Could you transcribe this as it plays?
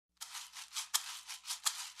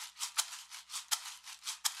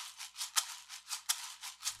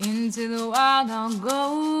Into the wild I'll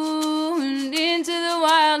go, and into the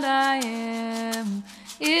wild I am.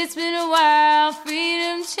 It's been a while,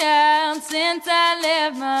 freedom child, since I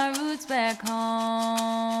left my roots back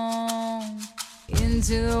home.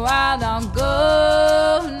 Into the wild I'll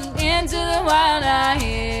go, and into the wild I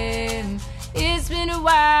am. It's been a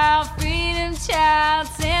while, freedom child,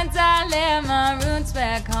 since I left my roots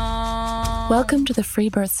back home. Welcome to the Free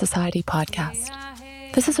Birth Society podcast.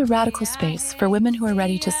 This is a radical space for women who are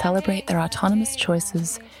ready to celebrate their autonomous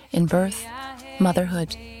choices in birth,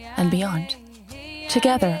 motherhood, and beyond.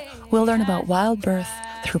 Together, we'll learn about wild birth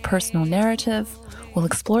through personal narrative, we'll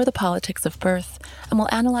explore the politics of birth, and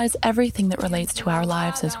we'll analyze everything that relates to our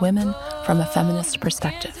lives as women from a feminist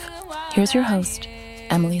perspective. Here's your host,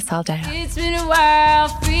 Emily Saldea. It's been a while,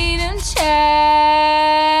 freedom child,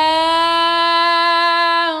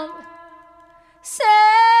 since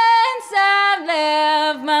I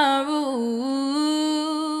left my roots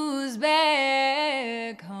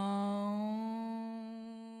back home.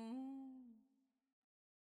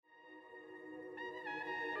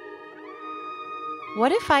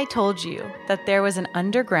 What if I told you that there was an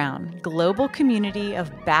underground global community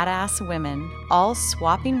of badass women all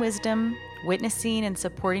swapping wisdom, witnessing and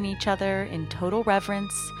supporting each other in total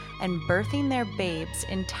reverence, and birthing their babes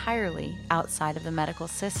entirely outside of the medical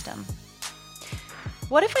system?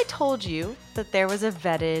 What if I told you that there was a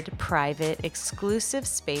vetted, private, exclusive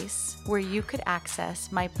space where you could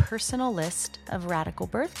access my personal list of radical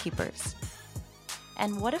birth keepers?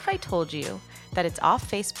 And what if I told you that it's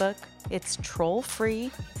off Facebook, it's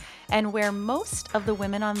troll-free, and where most of the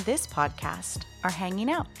women on this podcast are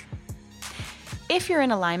hanging out? If you're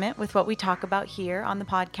in alignment with what we talk about here on the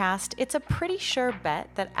podcast, it's a pretty sure bet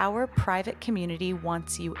that our private community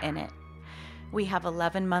wants you in it. We have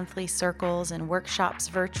 11 monthly circles and workshops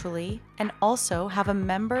virtually, and also have a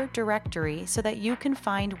member directory so that you can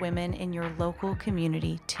find women in your local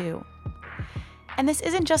community too. And this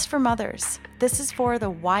isn't just for mothers. This is for the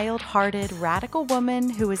wild-hearted, radical woman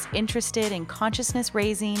who is interested in consciousness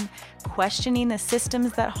raising, questioning the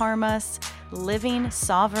systems that harm us, living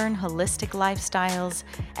sovereign, holistic lifestyles,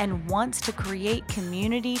 and wants to create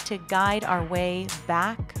community to guide our way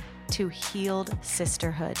back to healed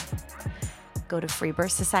sisterhood. Go to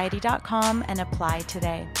freebirthsociety.com and apply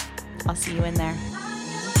today. I'll see you in there.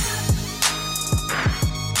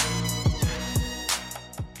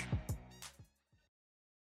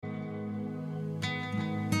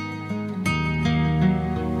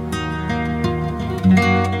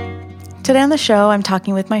 Today on the show, I'm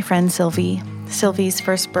talking with my friend Sylvie. Sylvie's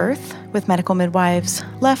first birth with medical midwives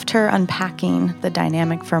left her unpacking the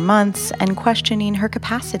dynamic for months and questioning her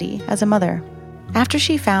capacity as a mother. After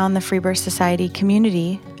she found the Free Birth Society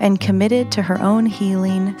community and committed to her own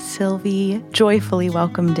healing, Sylvie joyfully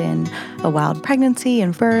welcomed in a wild pregnancy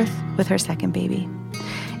and birth with her second baby.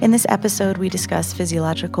 In this episode, we discuss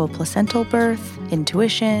physiological placental birth,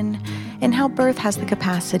 intuition, and how birth has the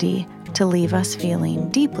capacity to leave us feeling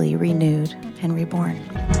deeply renewed and reborn.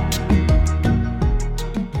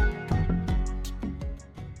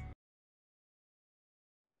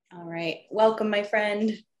 All right. Welcome, my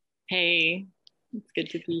friend. Hey, it's good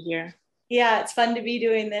to be here. Yeah, it's fun to be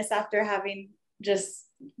doing this after having just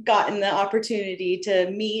gotten the opportunity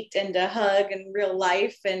to meet and to hug in real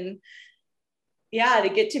life, and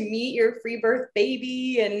to get to meet your free birth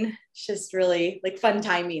baby. And it's just really like fun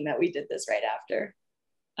timing that we did this right after.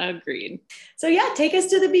 Agreed. So take us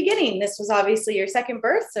to the beginning. This was obviously your second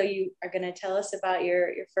birth. So you are going to tell us about your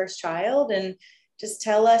first child, and just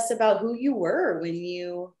tell us about who you were when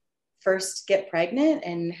you first get pregnant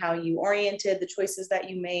and how you oriented the choices that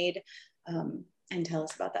you made, and tell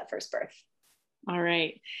us about that first birth. All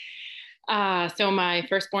right. So my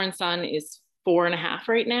firstborn son is 4.5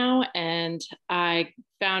 right now. And I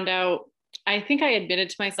found out, I think I admitted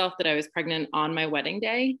to myself that I was pregnant on my wedding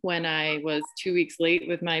day when I was 2 weeks late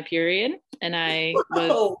with my period. And I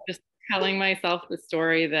was just telling myself the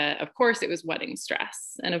story that, of course, it was wedding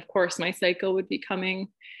stress. And of course, my cycle would be coming.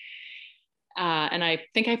 And I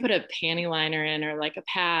think I put a panty liner in, or like a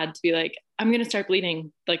pad, to be like, I'm going to start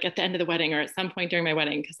bleeding like at the end of the wedding or at some point during my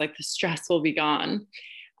wedding, because like the stress will be gone.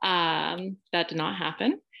 That did not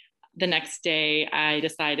happen. The next day I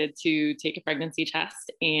decided to take a pregnancy test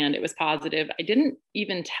and it was positive. I didn't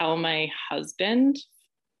even tell my husband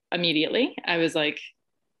immediately. I was like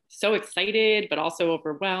so excited, but also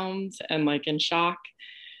overwhelmed and like in shock.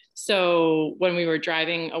 So when we were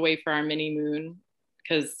driving away for our mini moon,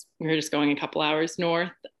 because we were just going a couple hours north,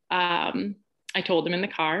 I told him in the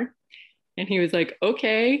car and he was like,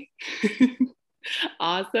 okay,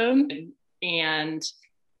 awesome. And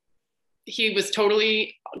he was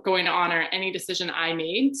totally going to honor any decision I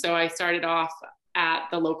made. So I started off at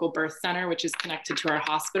the local birth center, which is connected to our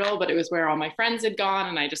hospital, but it was where all my friends had gone.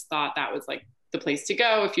 And I just thought that was like the place to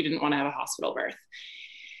go if you didn't want to have a hospital birth.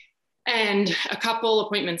 And a couple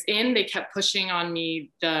appointments in, they kept pushing on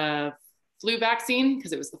me the flu vaccine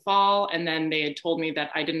because it was the fall. And then they had told me that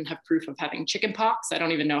I didn't have proof of having chickenpox. I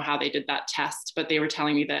don't even know how they did that test, but they were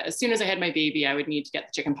telling me that as soon as I had my baby, I would need to get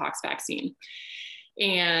the chickenpox vaccine.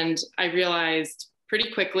 And I realized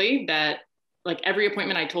pretty quickly that like every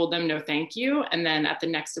appointment I told them, no, thank you. And then at the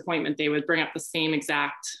next appointment, they would bring up the same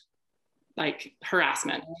exact like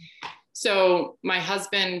harassment. So my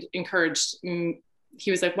husband encouraged,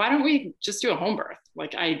 he was like, why don't we just do a home birth?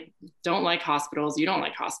 Like, I don't like hospitals. You don't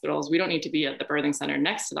like hospitals. We don't need to be at the birthing center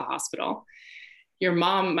next to the hospital.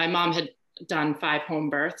 My mom had done 5 home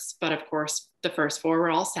births, but of course the first 4 were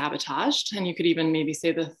all sabotaged. And you could even maybe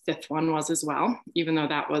say the 5th one was as well, even though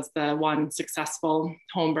that was the one successful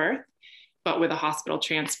home birth, but with a hospital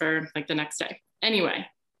transfer like the next day. Anyway,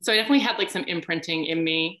 so I definitely had like some imprinting in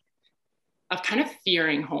me of kind of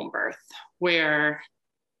fearing home birth, where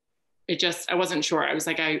I wasn't sure. I was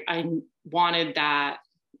like, I wanted that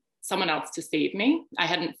someone else to save me. I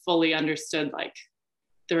hadn't fully understood like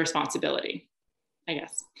the responsibility, I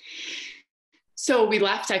guess. So we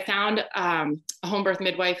left. I found a home birth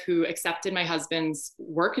midwife who accepted my husband's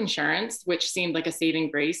work insurance, which seemed like a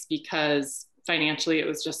saving grace because financially it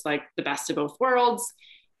was just like the best of both worlds.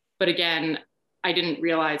 But again, I didn't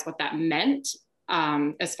realize what that meant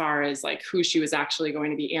as far as like who she was actually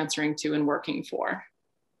going to be answering to and working for.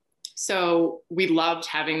 So we loved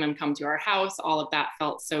having them come to our house. All of that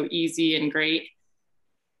felt so easy and great.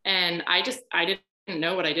 And I didn't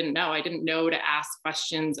know what I didn't know. I didn't know to ask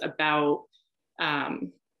questions about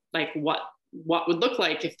like what would look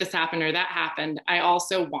like if this happened or that happened. I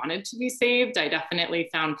also wanted to be saved. I definitely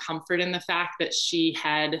found comfort in the fact that she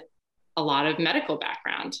had a lot of medical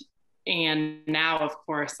background. And now, of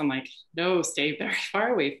course, I'm like, no, stay very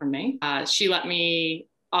far away from me. She let me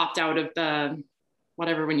opt out of the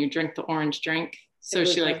whatever, when you drink the orange drink. So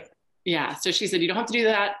she like, yeah. So she said, you don't have to do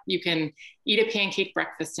that. You can eat a pancake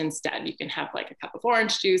breakfast instead. You can have like a cup of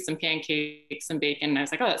orange juice, some pancakes, some bacon. And I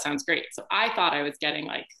was like, oh, that sounds great. So I thought I was getting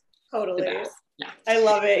like, totally. Yeah. I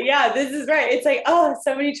love it. Yeah, this is right. It's like, oh,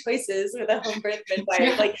 so many choices with a home birth midwife.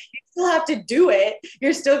 Yeah. Like you still have to do it.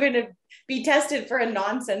 You're still going to be tested for a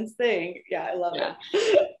nonsense thing. Yeah, I love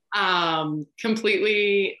it.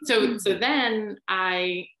 Completely. So then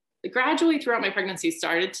I gradually throughout my pregnancy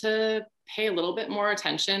started to pay a little bit more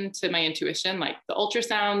attention to my intuition. Like the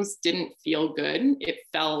ultrasounds didn't feel good. It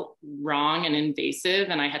felt wrong and invasive.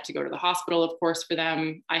 And I had to go to the hospital, of course, for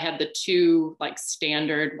them. I had the 2 like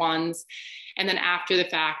standard ones. And then after the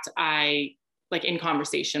fact, I like in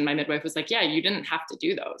conversation, my midwife was like, yeah, you didn't have to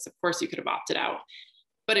do those. Of course you could have opted out,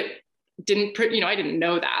 but it didn't, I didn't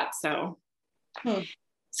know that. So,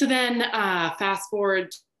 So then fast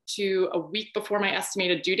forward to a week before my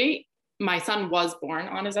estimated due date. My son was born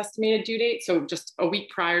on his estimated due date. So just a week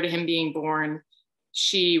prior to him being born,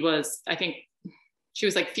 she was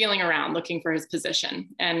like feeling around looking for his position.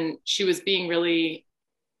 And she was being really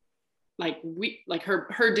like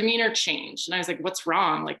her demeanor changed. And I was like, what's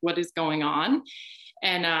wrong? Like, what is going on?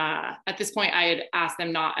 And at this point I had asked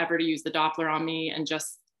them not ever to use the Doppler on me and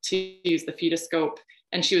just to use the fetoscope.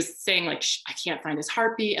 And she was saying like, I can't find his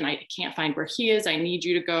heartbeat and I can't find where he is. I need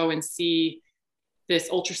you to go and see this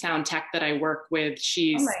ultrasound tech that I work with.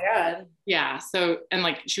 She's, oh my God. Yeah. So, and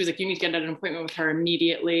like, she was like, you need to get an appointment with her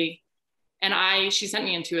immediately. And she sent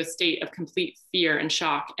me into a state of complete fear and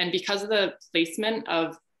shock. And because of the placement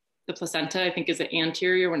of the placenta, I think is the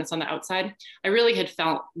anterior when it's on the outside, I really had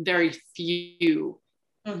felt very few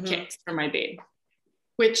kicks from my babe,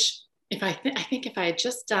 which I think if I had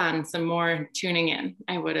just done some more tuning in,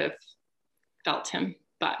 I would have felt him.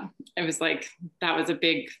 But it was like, that was a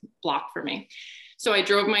big block for me. So I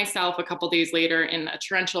drove myself a couple of days later in a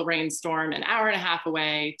torrential rainstorm, an hour and a half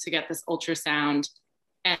away to get this ultrasound.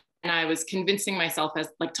 And I was convincing myself as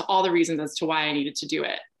like to all the reasons as to why I needed to do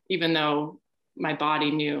it, even though my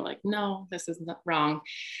body knew like, no, this is not wrong.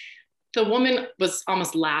 The woman was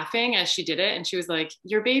almost laughing as she did it. And she was like,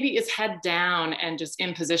 your baby is head down and just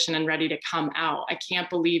in position and ready to come out. I can't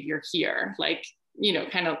believe you're here. Like,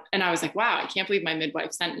 kind of, and I was like, wow, I can't believe my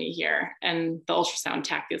midwife sent me here. And the ultrasound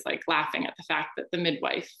tech is like laughing at the fact that the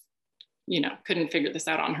midwife, couldn't figure this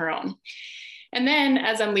out on her own. And then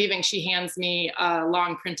as I'm leaving, she hands me a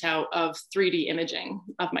long printout of 3D imaging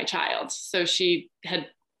of my child. So she had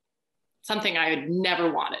something I had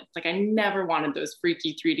never wanted. Like I never wanted those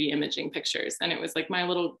freaky 3D imaging pictures. And it was like my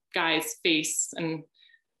little guy's face. And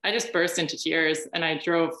I just burst into tears and I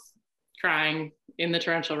drove crying in the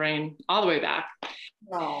torrential rain all the way back.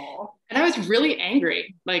 Oh. And I was really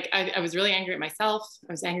angry. Like I was really angry at myself.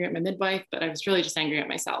 I was angry at my midwife, but I was really just angry at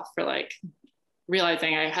myself for like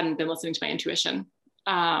realizing I hadn't been listening to my intuition.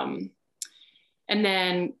 And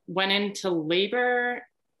then went into labor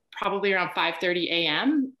probably around 5:30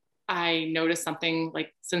 a.m. I noticed something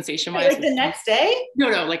like sensation wise. Like the next day? No,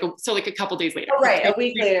 like a couple days later. Oh, right. A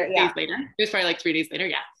week later. Yeah. Days later. It was probably like 3 days later.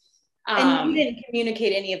 Yeah. And you didn't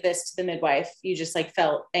communicate any of this to the midwife. You just like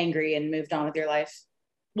felt angry and moved on with your life.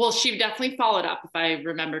 Well, she definitely followed up, if I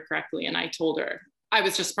remember correctly. And I told her, I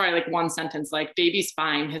was just probably like one sentence, like, baby's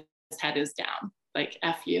fine. His head is down. Like,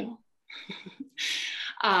 F you.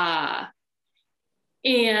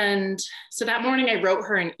 And so that morning I wrote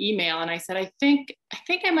her an email and I said, I think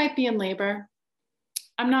I might be in labor.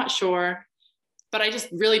 I'm not sure, but I just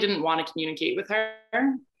really didn't want to communicate with her.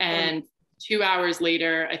 And 2 hours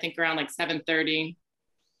later, I think around like 7:30,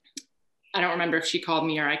 I don't remember if she called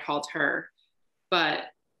me or I called her, but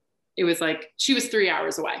it was like, she was 3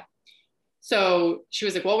 hours away. So she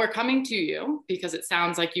was like, well, we're coming to you because it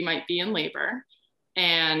sounds like you might be in labor.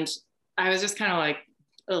 And I was just kind of like,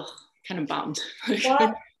 ugh, kind of bummed.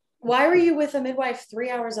 Why were you with a midwife 3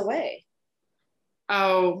 hours away?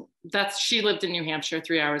 Oh, she lived in New Hampshire,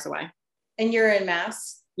 3 hours away. And you're in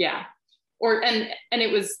Mass? Yeah. And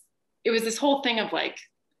it was this whole thing of like,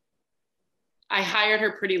 I hired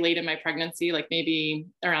her pretty late in my pregnancy, like maybe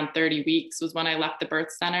around 30 weeks was when I left the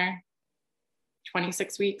birth center.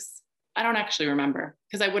 26 weeks. I don't actually remember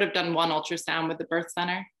because I would have done one ultrasound with the birth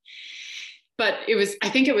center. But I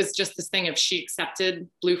think it was just this thing of she accepted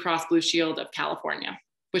Blue Cross Blue Shield of California,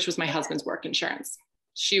 which was my husband's work insurance.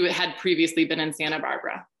 She had previously been in Santa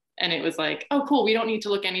Barbara. And it was like, oh, cool. We don't need to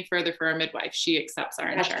look any further for a midwife. She accepts our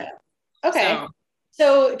insurance. Okay.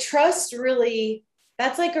 So trust really,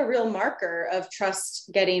 that's like a real marker of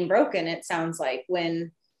trust getting broken. It sounds like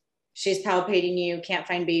when she's palpating you, can't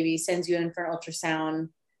find baby, sends you in for an ultrasound,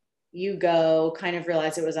 you go kind of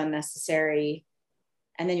realize it was unnecessary.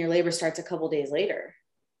 And then your labor starts a couple days later.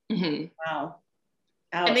 Mm-hmm. Wow.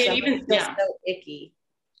 Ouch. And they even, yeah, so icky.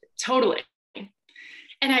 Totally.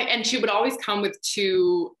 And she would always come with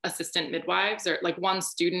 2 assistant midwives, or like one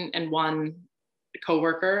student and one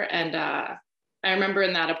coworker. And I remember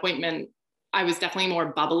in that appointment, I was definitely more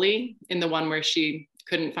bubbly in the one where she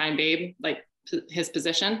couldn't find babe, like his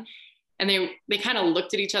position. And they kind of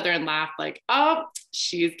looked at each other and laughed like, oh,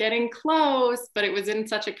 she's getting close. But it was in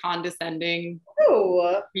such a condescending,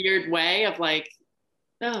 weird way of like,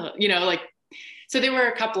 oh, like, so there were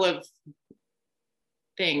a couple of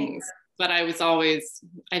things, but I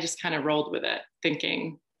just kind of rolled with it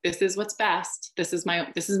thinking, this is what's best. This is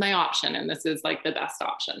my option. And this is like the best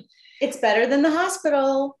option. It's better than the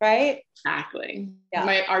hospital, right? Exactly.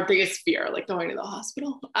 Yeah. Our biggest fear, like going to the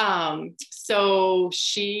hospital. So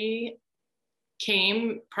she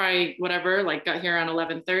came probably like got here around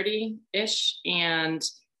 11:30-ish. And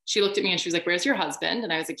she looked at me and she was like, where's your husband?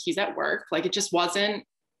 And I was like, he's at work. Like, it just wasn't,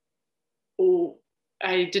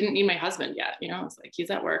 I didn't need my husband yet. I was like, he's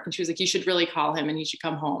at work. And she was like, you should really call him and he should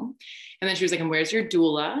come home. And then she was like, and where's your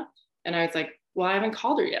doula? And I was like, well, I haven't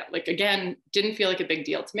called her yet. Like, again, didn't feel like a big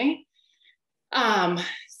deal to me.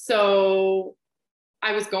 So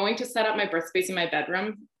I was going to set up my birth space in my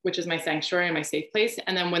bedroom, which is my sanctuary and my safe place.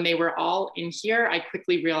 And then when they were all in here, I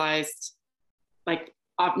quickly realized, like,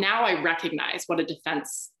 now I recognize what a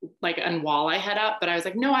defense, like, and wall I had up. But I was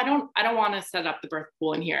like, no, I don't want to set up the birth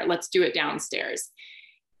pool in here. Let's do it downstairs,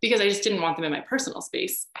 because I just didn't want them in my personal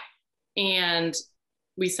space. And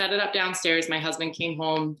we set it up downstairs. My husband came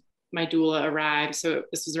home, my doula arrived. So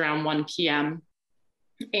this was around 1 p.m.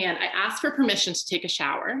 And I asked for permission to take a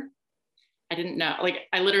shower. I didn't know, like,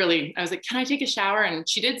 I was like, can I take a shower? And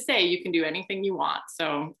she did say, you can do anything you want.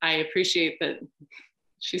 So I appreciate that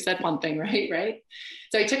she said one thing, right?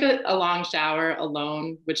 So I took a long shower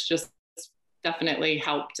alone, which just definitely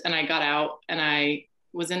helped. And I got out and I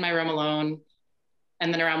was in my room alone.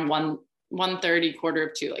 And then around 1:30,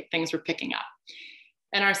 1:45, like, things were picking up.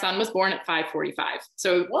 And our son was born at 5:45.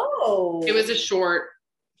 So It was a short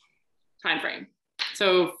time frame.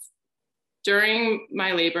 So during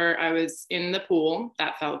my labor, I was in the pool.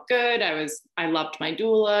 That felt good. I loved my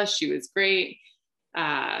doula. She was great.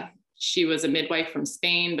 She was a midwife from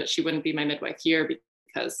Spain, but she wouldn't be my midwife here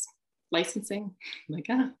because licensing,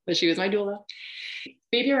 but she was my doula.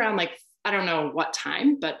 Maybe around, like, I don't know what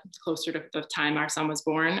time, but closer to the time our son was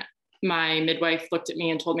born, my midwife looked at me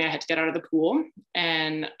and told me I had to get out of the pool.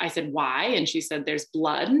 And I said, why? And she said, there's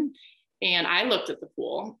blood. And I looked at the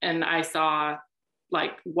pool and I saw,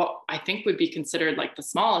 like, what I think would be considered like the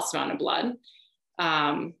smallest amount of blood.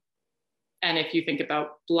 And if you think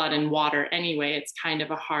about blood and water anyway, it's kind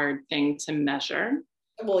of a hard thing to measure.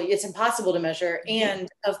 Well, it's impossible to measure. And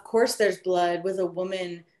of course there's blood with a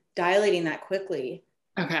woman dilating that quickly.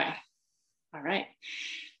 Okay. All right.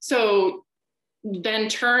 So then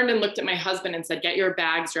turned and looked at my husband and said, get your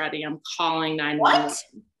bags ready. I'm calling 911. What?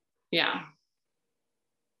 Yeah.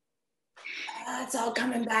 It's all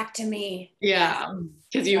coming back to me. Yeah.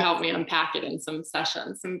 Because you helped me unpack it in some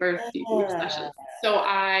sessions, some birth sessions. So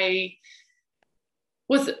I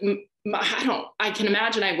can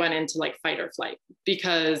imagine I went into like fight or flight,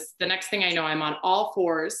 because the next thing I know, I'm on all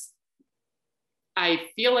fours. I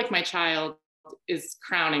feel like my child is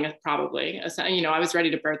crowning probably, you know, I was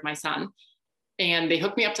ready to birth my son, and they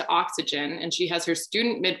hooked me up to oxygen, and she has her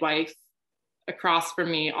student midwife across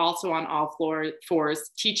from me, also on all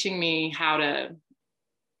fours, teaching me how to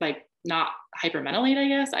like not hyperventilate, I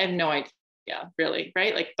guess. I have no idea really,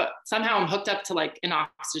 right? Like, but somehow I'm hooked up to like an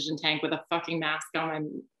oxygen tank with a fucking mask on my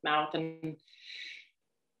mouth. And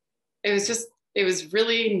it was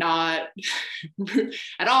really not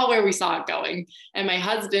at all where we saw it going. And my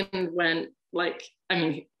husband went like, I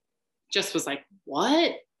mean, just was like,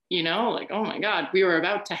 what? You know, like, oh my God, we were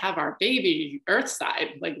about to have our baby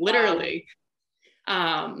earthside, like literally.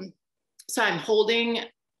 So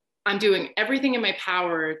I'm doing everything in my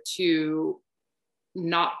power to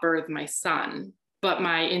not birth my son, but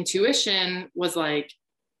my intuition was like,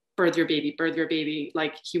 birth your baby,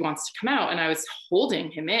 like he wants to come out. And I was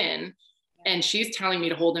holding him in, and she's telling me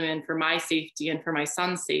to hold him in for my safety and for my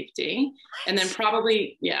son's safety. And then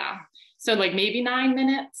probably, so like maybe 9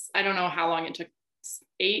 minutes, I don't know how long it took,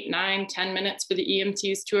 8, 9, 10 minutes for the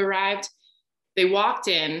EMTs to arrive. They walked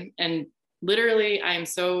in, and literally I am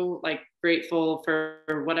so like grateful for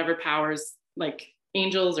whatever powers, like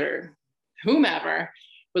angels or whomever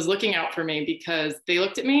was looking out for me, because they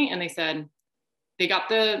looked at me and they said, they got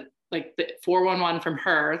the 411 from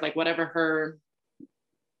her, like whatever her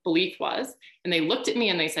belief was. And they looked at me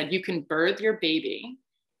and they said, you can birth your baby.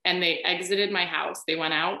 And they exited my house. They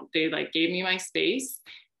went out, they like gave me my space,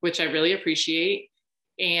 which I really appreciate.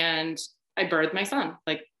 And I birthed my son,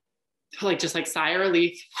 like just like sigh of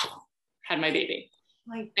relief, had my baby.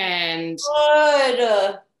 And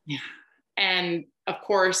good. Yeah. And of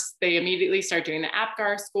course they immediately start doing the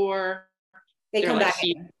APGAR score. They come back.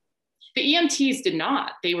 The EMTs did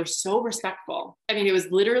not. They were so respectful. I mean, it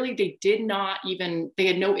was literally, they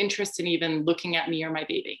had no interest in even looking at me or my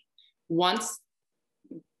baby. Once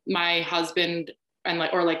my husband and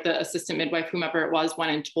like the assistant midwife, whomever it was,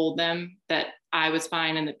 went and told them that I was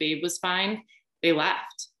fine and that babe was fine, they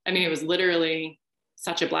left. I mean, it was literally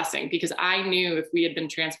such a blessing, because I knew if we had been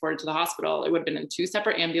transported to the hospital, it would have been in 2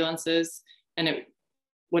 separate ambulances, and it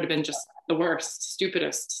would have been just the worst,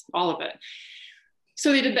 stupidest, all of it.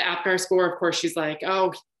 So they did the APGAR score. Of course, she's like,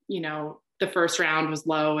 oh, you know, the first round was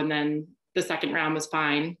low, and then the second round was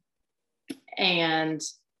fine. And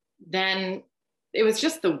then it was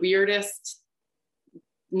just the weirdest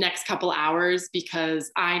next couple hours, because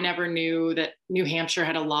I never knew that New Hampshire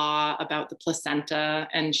had a law about the placenta.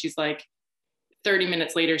 And she's like, 30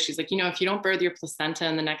 minutes later, she's like, you know, if you don't birth your placenta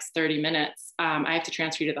in the next 30 minutes, I have to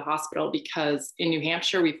transfer you to the hospital, because in New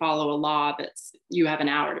Hampshire, we follow a law that's you have an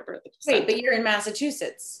hour to birth the placenta. Wait, but you're in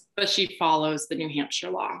Massachusetts. But she follows the New Hampshire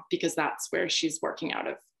law, because that's where she's working out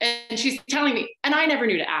of. And she's telling me, and I never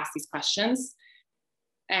knew to ask these questions.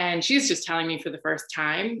 And she's just telling me for the first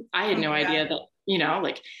time. I had no idea that, you know,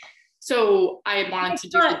 like, so I wanted to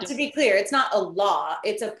do. To be clear, it's not a law.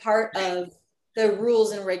 It's a part of the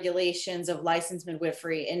rules and regulations of licensed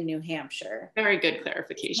midwifery in New Hampshire. Very good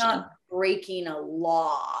clarification. It's not breaking a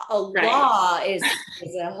law. A law is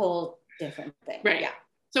a whole different thing. Right. Yeah.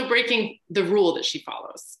 So breaking the rule that she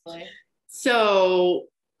follows. Right. So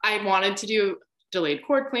I wanted to do delayed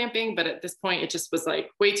cord clamping, but at this point it just was like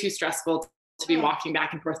way too stressful to be walking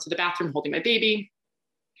back and forth to the bathroom holding my baby.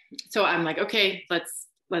 So I'm like, okay,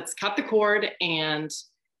 let's cut the cord and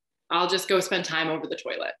I'll just go spend time over the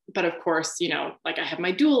toilet. But of course, you know, like I have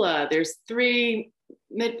my doula, there's 3,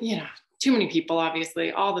 you know, too many people,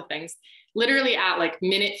 obviously, all the things. Literally at like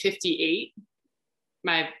minute 58,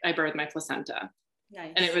 I birthed my placenta.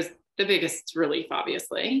 Nice. And it was the biggest relief,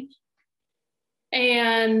 obviously.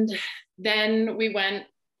 And then we went,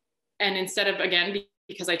 and instead of, again,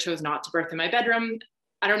 because I chose not to birth in my bedroom,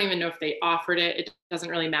 I don't even know if they offered it. It doesn't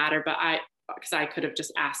really matter, but because I could have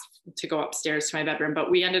just asked to go upstairs to my bedroom,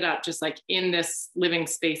 but we ended up just like in this living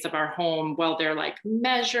space of our home while they're like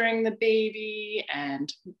measuring the baby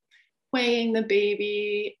and weighing the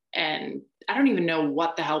baby. And I don't even know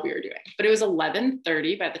what the hell we were doing, but it was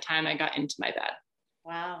 11:30 by the time I got into my bed.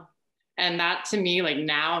 Wow. And that to me, like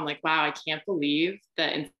now I'm like, wow, I can't believe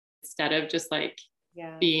that instead of just like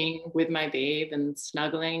being with my babe and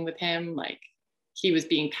snuggling with him, like he was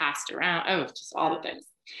being passed around. Oh, just all the things.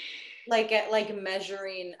 Like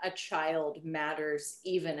measuring a child matters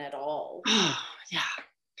even at all. Yeah.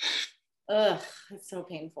 Ugh, it's so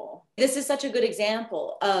painful. This is such a good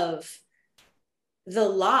example of the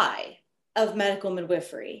lie of medical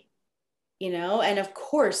midwifery, you know? And of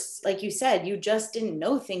course, like you said, you just didn't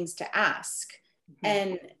know things to ask. Mm-hmm.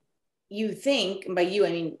 And you think, and by you,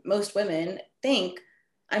 I mean, most women think,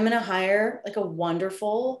 I'm going to hire like a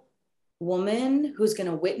wonderful woman who's going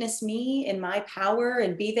to witness me in my power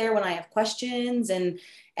and be there when I have questions. And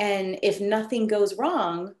if nothing goes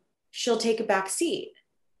wrong, she'll take a back seat.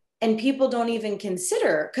 And people don't even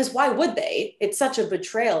consider, because why would they? It's such a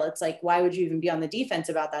betrayal. It's like, why would you even be on the defense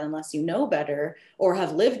about that unless you know better or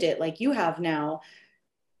have lived it like you have now?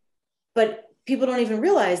 But people don't even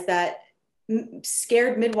realize that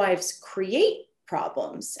scared midwives create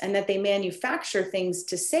problems and that they manufacture things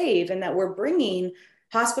to save, and that we're bringing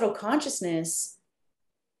hospital consciousness,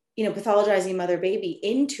 you know, pathologizing mother baby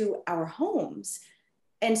into our homes.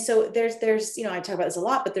 And so there's, you know, I talk about this a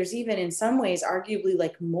lot, but there's even in some ways, arguably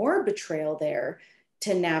like more betrayal there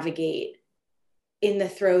to navigate in the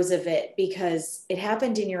throes of it because it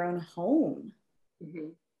happened in your own home. Mm-hmm.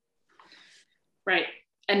 Right.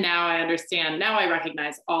 And now I understand, now I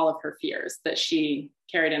recognize all of her fears that she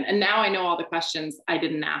carried in. And now I know all the questions I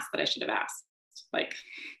didn't ask that I should have asked. Like,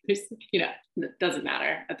 there's, you know, it doesn't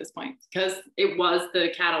matter at this point because it was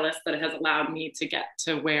the catalyst that has allowed me to get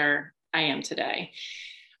to where I am today.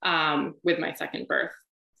 With my second birth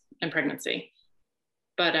and pregnancy.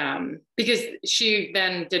 But because she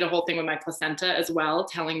then did a whole thing with my placenta as well,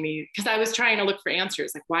 telling me, because I was trying to look for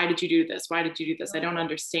answers, like, why did you do this? Why did you do this? I don't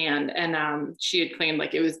understand. And she had claimed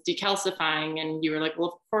like it was decalcifying. And you were like, well,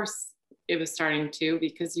 of course it was starting to,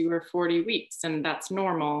 because you were 40 weeks and that's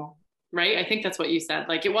normal, right? I think that's what you said.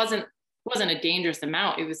 Like it wasn't a dangerous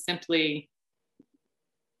amount. It was simply,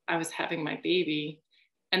 I was having my baby.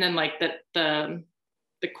 And then like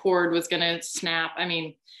the cord was going to snap. I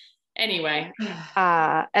mean, anyway.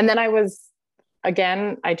 And then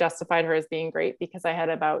I justified her as being great because I had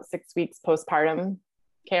about 6 weeks postpartum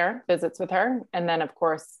care visits with her. And then of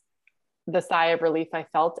course, the sigh of relief I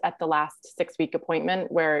felt at the last 6-week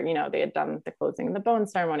appointment where, you know, they had done the closing of the bone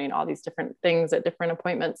ceremony and all these different things at different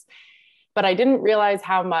appointments. But I didn't realize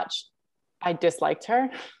how much I disliked her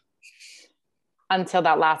until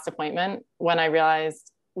that last appointment when I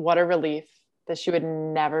realized what a relief that she would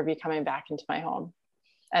never be coming back into my home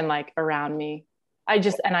and like around me. I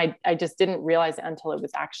just didn't realize it until it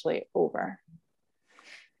was actually over.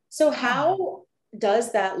 So how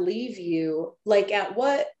does that leave you? Like at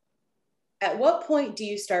what point do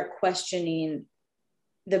you start questioning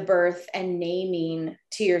the birth and naming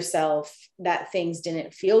to yourself that things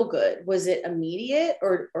didn't feel good? Was it immediate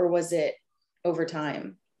or was it over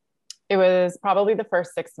time? It was probably the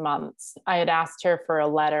first 6 months. I had asked her for a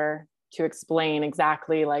letter to explain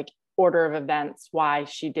exactly like order of events, why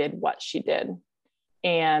she did what she did.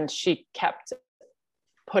 And she kept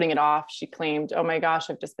putting it off. She claimed, oh my gosh,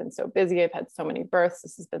 I've just been so busy. I've had so many births.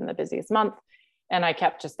 This has been the busiest month. And I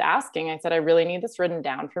kept just asking, I said, I really need this written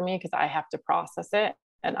down for me because I have to process it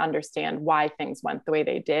and understand why things went the way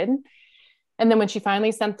they did. And then when she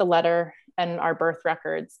finally sent the letter and our birth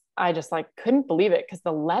records, I just like couldn't believe it because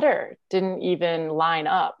the letter didn't even line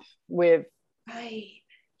up with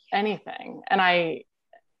anything. And I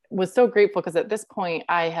was so grateful because at this point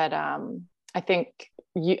I had, I think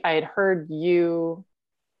I had heard you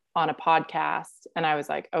on a podcast and I was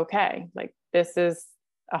like, okay, like this is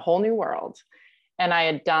a whole new world. And I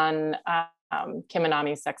had done Kim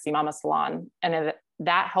Anami's Sexy Mama Salon. And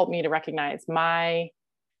that helped me to recognize my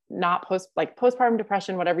postpartum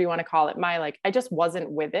depression, whatever you want to call it. I just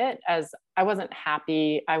wasn't with it, as I wasn't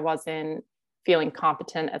happy. I wasn't feeling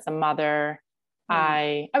competent as a mother.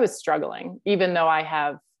 I was struggling, even though I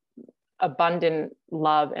have abundant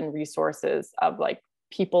love and resources of like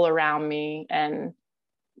people around me. And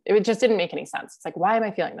it just didn't make any sense. It's like, why am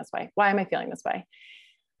I feeling this way? Why am I feeling this way?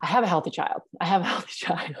 I have a healthy child.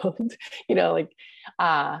 You know, like,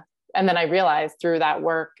 and then I realized through that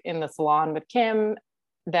work in the salon with Kim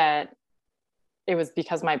that it was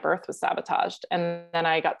because my birth was sabotaged. And then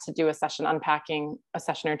I got to do a session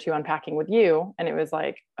or two unpacking with you. And it was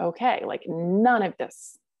like, okay, like none of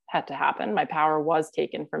this had to happen. My power was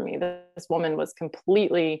taken from me. This woman was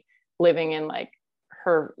completely living in like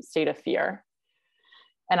her state of fear.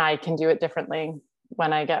 And I can do it differently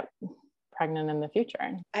when I get pregnant in the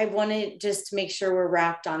future. I want to just make sure we're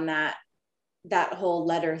wrapped on that whole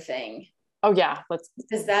letter thing. Oh yeah.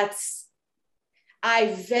 Because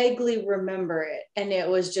I vaguely remember it, and it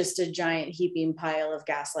was just a giant heaping pile of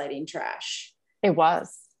gaslighting trash. It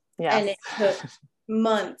was. Yes. And it took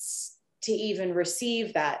months to even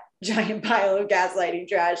receive that giant pile of gaslighting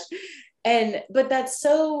trash. But that's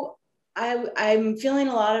so, I'm feeling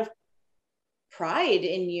a lot of pride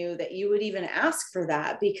in you that you would even ask for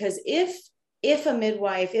that, because if a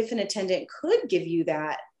midwife, if an attendant could give you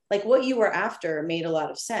that, like what you were after made a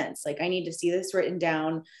lot of sense. Like, I need to see this written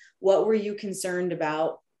down. What were you concerned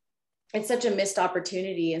about? It's such a missed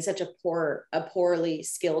opportunity, and such a poorly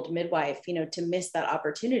skilled midwife, to miss that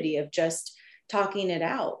opportunity of just talking it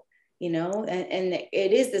out, and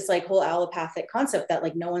it is this like whole allopathic concept that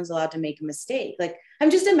like no one's allowed to make a mistake. Like,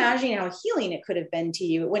 I'm just imagining how healing it could have been to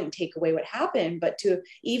you. It wouldn't take away what happened, but to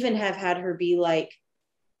even have had her be like,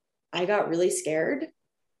 I got really scared.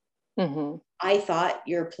 Mm-hmm. I thought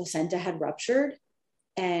your placenta had ruptured,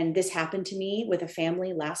 and this happened to me with a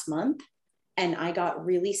family last month. And I got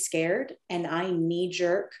really scared, and I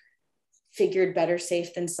knee-jerk figured better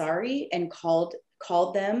safe than sorry and called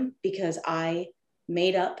them, because I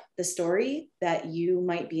made up the story that you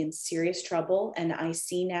might be in serious trouble. And I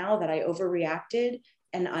see now that I overreacted,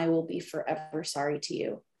 and I will be forever sorry to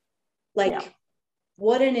you. Like, yeah.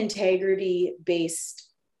 What an integrity-based,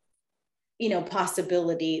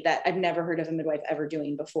 possibility that I've never heard of a midwife ever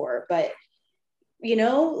doing before. But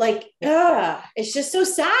it's just so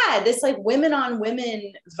sad. This like women on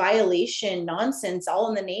women violation nonsense, all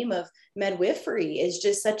in the name of midwifery, is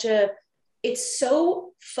just it's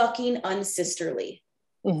so fucking unsisterly.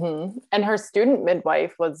 Mm-hmm. And her student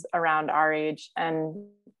midwife was around our age, and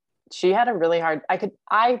she had a really hard,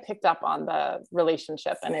 I picked up on the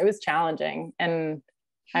relationship, and it was challenging. And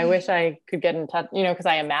I wish I could get in touch, because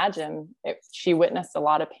I imagine she witnessed a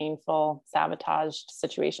lot of painful, sabotaged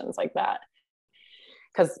situations like that.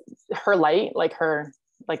 Because her light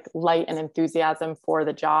and enthusiasm for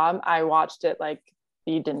the job, I watched it like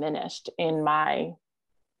be diminished in my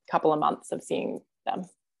couple of months of seeing them.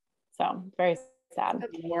 So very sad.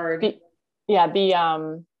 Good Lord.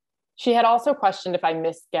 She had also questioned if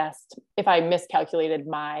I miscalculated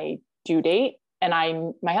my due date.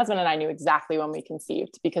 And my husband and I knew exactly when we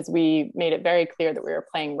conceived, because we made it very clear that we were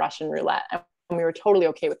playing Russian roulette, and we were totally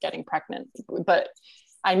okay with getting pregnant. But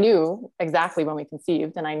I knew exactly when we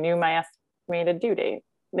conceived, and I knew my estimated due date,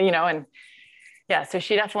 and yeah, so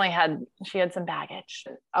she had some baggage.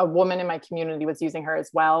 A woman in my community was using her as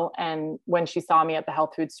well. And when she saw me at the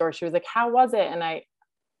health food store, she was like, how was it? And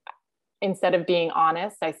instead of being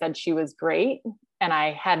honest, I said she was great. And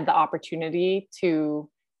I had the opportunity to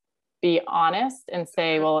be honest and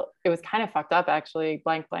say, well, it was kind of fucked up, actually,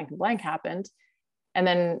 blank, blank, and blank happened. And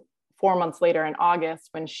then 4 months later in August,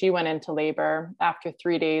 when she went into labor, after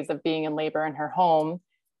 3 days of being in labor in her home,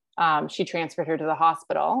 she transferred her to the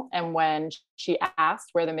hospital. And when she asked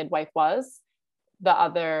where the midwife was,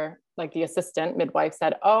 the assistant midwife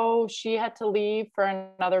said, oh, she had to leave for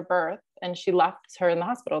another birth, and she left her in the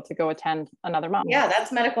hospital to go attend another mom. Yeah,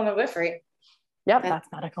 that's medical midwifery. Yep, that's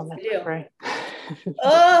medical midwifery.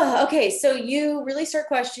 Oh, okay. So you really start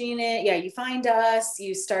questioning it. Yeah, you find us,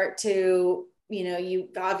 you start to, you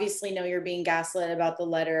obviously know you're being gaslit about the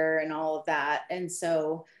letter and all of that. And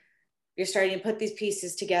so you're starting to put these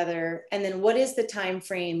pieces together. And then what is the time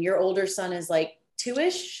frame? Your older son is like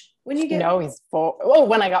 2-ish when you get? No, he's 4. Oh,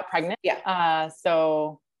 when I got pregnant. Yeah.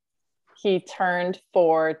 So he turned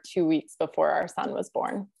 4 2 weeks before our son was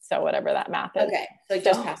born. So whatever that math is. Okay. So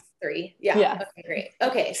just past 3. Yeah. Okay, great.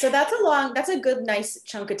 Okay. So that's a good, nice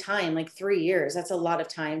chunk of time, like 3 years. That's a lot of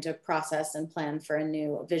time to process and plan for a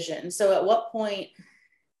new vision. So at what point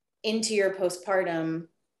into your postpartum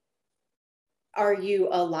are you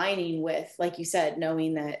aligning with, like you said,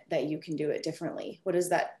 knowing that you can do it differently? What does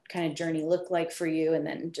that kind of journey look like for you? And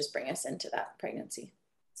then just bring us into that pregnancy.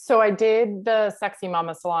 So I did the Sexy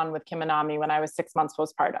Mama Salon with Kim Anami when I was 6 months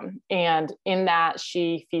postpartum. And in that,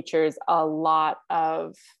 she features a lot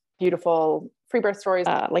of beautiful free birth stories.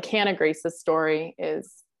 Like Hannah Grace's story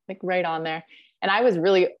is like right on there. And I was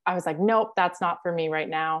like, nope, that's not for me right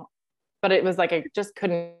now. But it was like, I just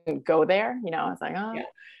couldn't go there. I was like, oh. Yeah,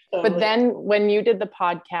 totally. But then when you did the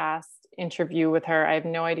podcast interview with her, I have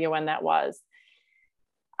no idea when that was.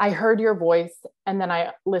 I heard your voice, and then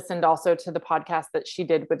I listened also to the podcast that she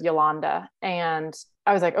did with Yolanda. And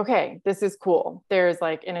I was like, okay, this is cool. There's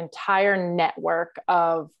like an entire network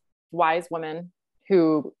of wise women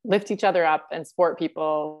who lift each other up and support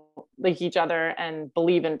people like each other and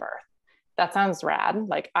believe in birth. That sounds rad.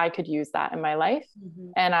 Like I could use that in my life.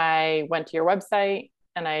 Mm-hmm. And I went to your website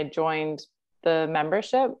and I joined the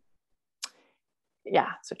membership.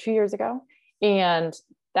 Yeah. So 2 years ago. And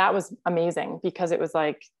that was amazing because it was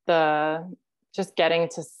like the just getting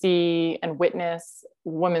to see and witness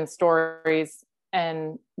women's stories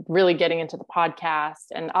and really getting into the podcast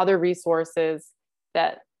and other resources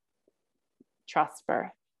that trust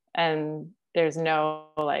birth. And there's no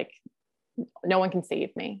one can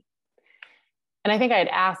save me. And I think I had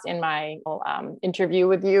asked in my interview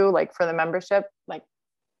with you, like for the membership, like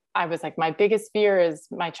I was like, my biggest fear is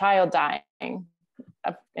my child dying.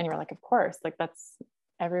 And you were like, of course, like that's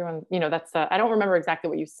everyone, that's I don't remember exactly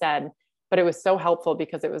what you said, but it was so helpful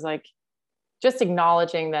because it was like just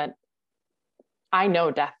acknowledging that I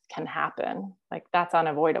know death can happen. Like that's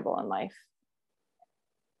unavoidable in life.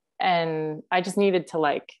 And I just needed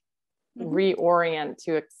to reorient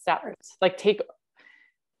to accept,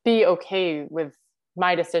 be okay with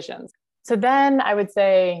my decisions. So then I would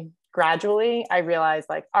say gradually I realized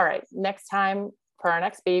all right, next time for our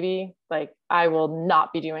next baby, I will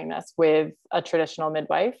not be doing this with a traditional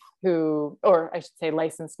midwife or I should say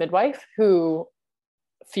licensed midwife who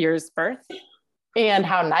fears birth. And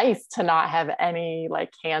how nice to not have any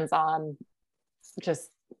hands-on just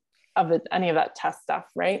any of that test stuff.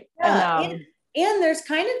 Right. Yeah. And there's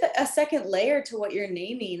kind of a second layer to what you're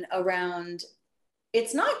naming around.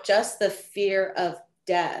 It's not just the fear of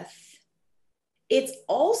death. It's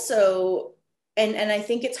also, and I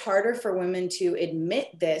think it's harder for women to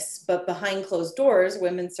admit this, but behind closed doors,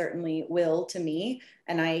 women certainly will to me,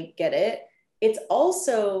 and I get it. It's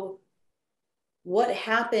also what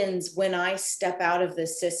happens when I step out of the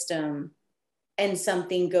system and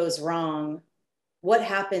something goes wrong. What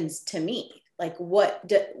happens to me?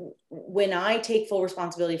 When I take full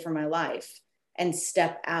responsibility for my life and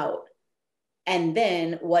step out, and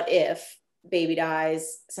then what if baby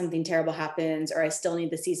dies, something terrible happens, or I still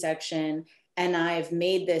need the C-section, and I've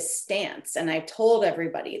made this stance and I've told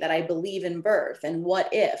everybody that I believe in birth, and what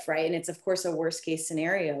if, right? And it's of course a worst case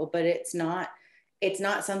scenario, but it's not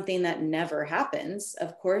something that never happens.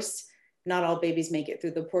 Of course, not all babies make it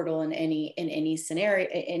through the portal in any scenario,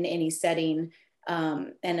 in any setting.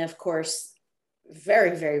 And of course,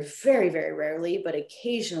 very, very, very, very rarely, but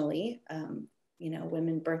occasionally,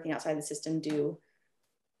 women birthing outside the system do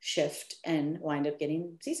shift and wind up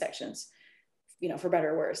getting C-sections, for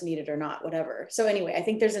better or worse, needed or not, whatever. So anyway, I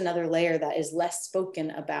think there's another layer that is less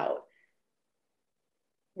spoken about,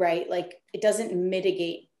 right? It doesn't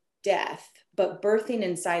mitigate death, but birthing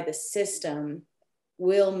inside the system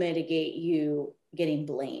will mitigate you getting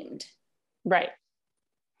blamed. Right.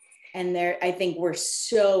 And I think we're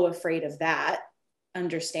so afraid of that,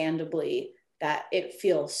 understandably, that it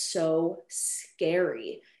feels so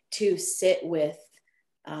scary to sit with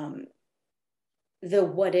the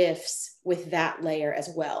what ifs with that layer as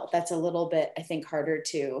well. That's a little bit, I think, harder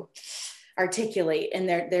to articulate. And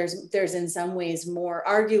there's in some ways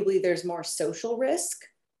arguably there's more social risk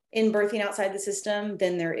in birthing outside the system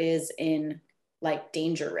than there is in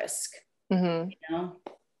danger risk. Mm-hmm.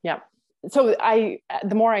 Yeah. So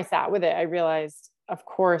the more I sat with it, I realized, of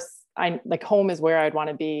course, home is where I'd want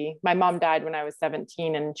to be. My mom died when I was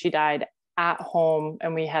 17 and she died at home,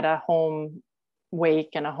 and we had a home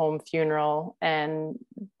wake and a home funeral. And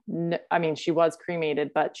she was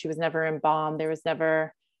cremated, but she was never embalmed. There was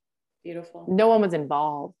never beautiful. No one was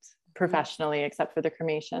involved professionally except for the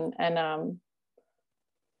cremation. And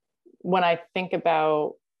when I think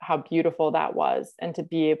about how beautiful that was, and to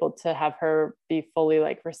be able to have her be fully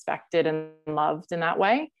respected and loved in that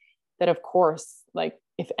way, that of course,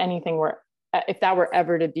 if that were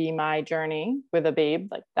ever to be my journey with a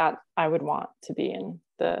babe, that I would want to be in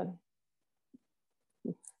the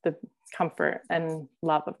comfort and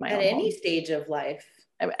love of my own at any home. Stage of life.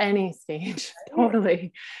 At any stage.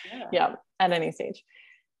 Totally. Yeah. At any stage.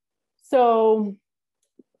 So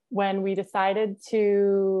when we decided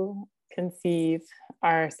to conceive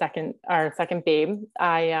our second babe,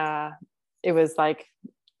 it was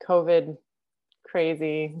COVID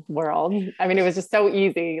crazy world. It was just so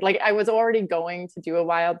easy. I was already going to do a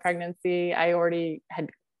wild pregnancy. I already had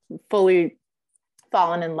fully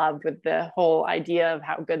fallen in love with the whole idea of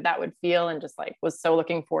how good that would feel, and just was so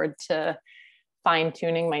looking forward to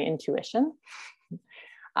fine-tuning my intuition.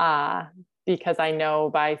 Because I know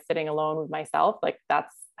by sitting alone with myself,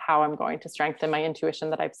 that's how I'm going to strengthen my intuition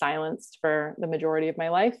that I've silenced for the majority of my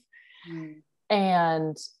life.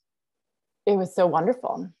 And it was so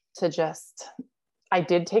wonderful to I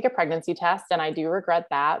did take a pregnancy test, and I do regret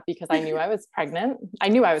that because I knew I was pregnant.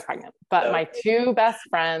 But my two best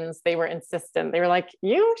friends, they were insistent. They were like,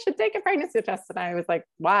 you should take a pregnancy test. And I was like,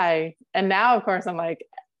 why? And now, of course, I'm like,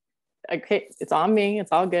 okay, it's on me.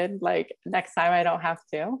 It's all good. Next time I don't have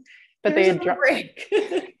to. But they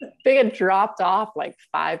had dropped off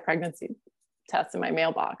 5 pregnancy test in my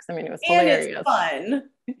mailbox. I mean, it was And hilarious. it's fun.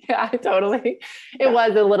 Yeah, totally. It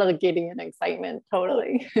was a little giddy and excitement.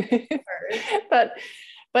 Totally.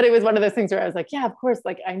 But it was one of those things where I was like, yeah, of course.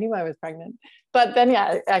 Like I knew I was pregnant, but then,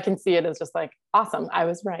 yeah, I can see it as just like, awesome. I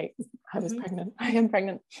was right. I was pregnant. I am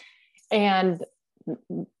pregnant. And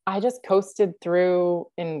I just coasted through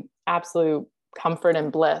in absolute comfort and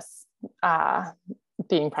bliss,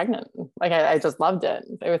 being pregnant. Like I just loved it.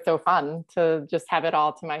 It was so fun to just have it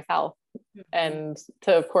all to myself and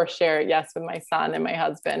to, of course, share it, yes, with my son and my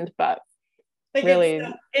husband, but like really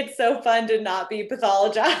it's so fun to not be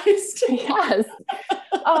pathologized. Yes.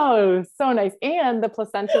 Oh, so nice. And the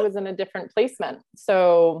placenta was in a different placement.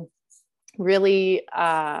 So really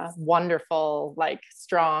wonderful, like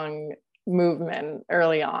strong movement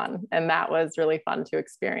early on. And that was really fun to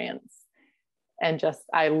experience. And just,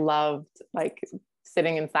 I loved like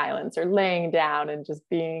sitting in silence or laying down and just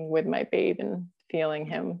being with my babe and feeling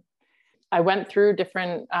him. I went through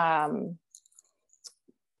different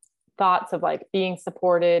thoughts of like being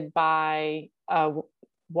supported by a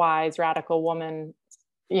wise, radical woman,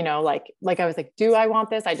 you know, like I was like, do I want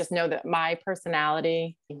this? I just know that my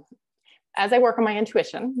personality, as I work on my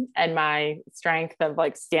intuition and my strength of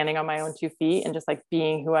like standing on my own 2 feet and just like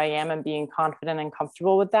being who I am and being confident and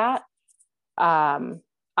comfortable with that.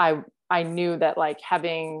 I knew that like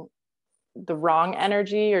having the wrong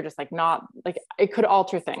energy or just like not like, it could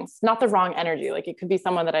alter things, not the wrong energy. Like it could be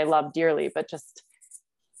someone that I love dearly, but just,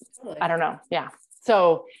 I don't know. Yeah.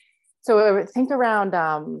 So I would think around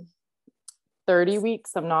 30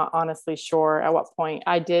 weeks. I'm not honestly sure at what point.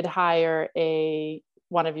 I did hire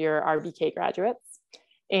one of your RBK graduates,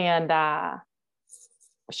 and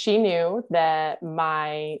she knew that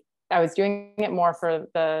I was doing it more for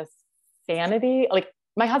the sanity. Like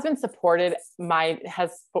my husband he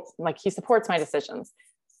supports my decisions,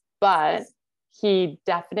 but he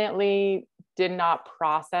definitely did not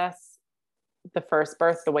process the first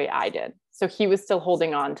birth the way I did. So he was still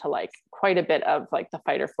holding on to like quite a bit of like the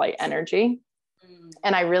fight or flight energy.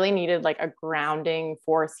 And I really needed like a grounding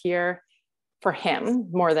force here for him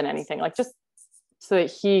more than anything, like just so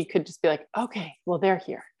that he could just be like, okay, well, they're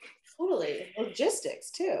here. Totally.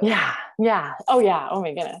 Logistics too. Yeah. Yeah. Oh yeah. Oh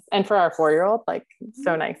my goodness. And for our 4-year-old, like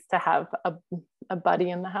so nice to have a buddy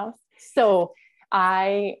in the house. So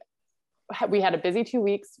we had a busy 2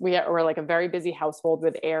 weeks. We're like a very busy household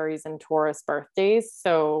with Aries and Taurus birthdays.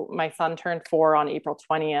 So my son turned 4 on April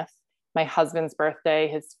 20th. My husband's birthday,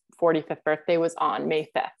 his 45th birthday, was on May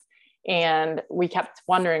 5th. And we kept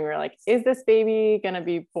wondering, we were like, is this baby going to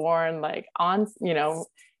be born like on, you know?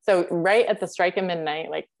 So right at the strike of midnight,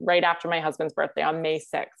 like right after my husband's birthday on May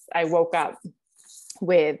 6th, I woke up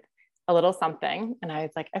with a little something. And I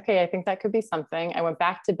was like, okay, I think that could be something. I went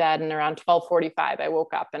back to bed, and around 12:45, I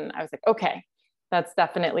woke up and I was like, okay, that's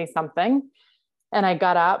definitely something. And I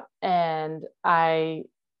got up and I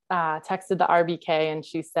texted the RBK, and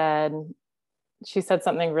she said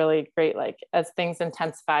something really great. Like, as things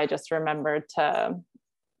intensify, just remember to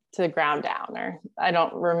ground down, or I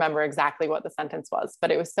don't remember exactly what the sentence was,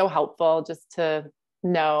 but it was so helpful just to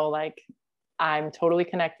know, like, I'm totally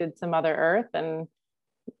connected to Mother Earth, and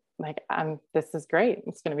like, this is great.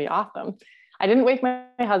 It's going to be awesome. I didn't wake my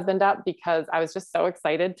husband up because I was just so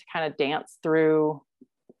excited to kind of dance through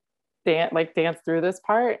this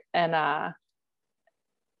part. And I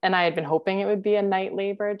had been hoping it would be a night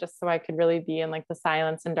labor just so I could really be in like the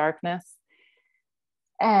silence and darkness.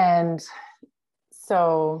 And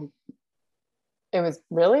so it was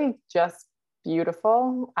really just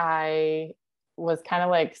beautiful. I was kind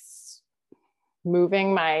of like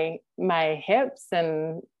moving my hips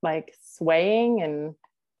and like swaying. And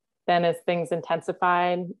then as things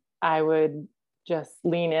intensified, I would just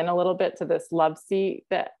lean in a little bit to this love seat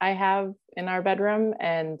that I have in our bedroom.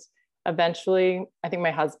 And eventually I think my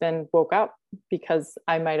husband woke up because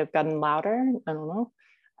I might've gotten louder. I don't know.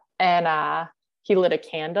 And he lit a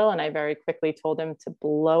candle, and I very quickly told him to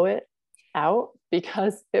blow it out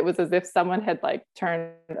because it was as if someone had like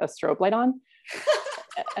turned a strobe light on.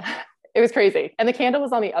 It was crazy. And the candle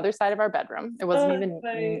was on the other side of our bedroom. It wasn't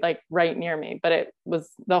even like right near me, but it was,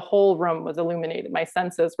 the whole room was illuminated. My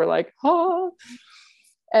senses were like, oh.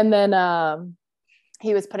 And then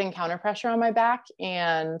he was putting counter pressure on my back.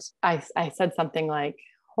 And I said something like,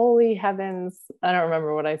 holy heavens. I don't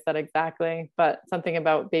remember what I said exactly, but something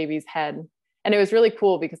about baby's head. And it was really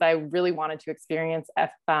cool because I really wanted to experience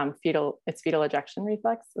fetal ejection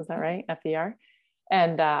reflex. Is that right? FER.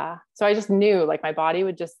 And so I just knew like my body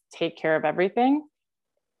would just take care of everything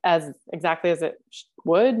as exactly as it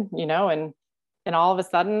would, you know, and all of a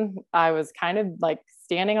sudden I was kind of like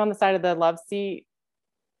standing on the side of the love seat,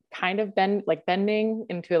 kind of bending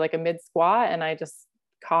into like a mid squat. And I just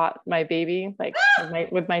caught my baby, like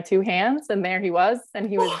with my two hands. And there he was. And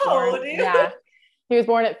he was born. Dude. Yeah. He was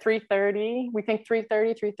born at 3:30. We think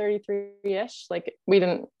 3:33-ish. Like we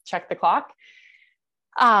didn't check the clock.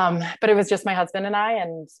 But it was just my husband and I,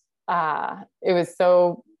 and it was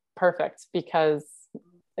so perfect because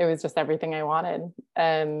it was just everything I wanted.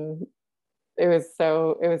 And it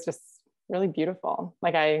was just really beautiful.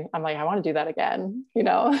 Like I'm like, I want to do that again, you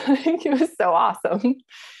know. It was so awesome.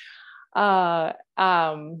 And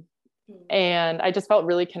I just felt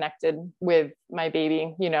really connected with my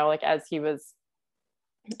baby, you know, like as he was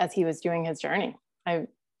doing his journey.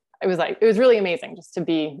 It was really amazing just to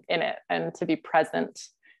be in it and to be present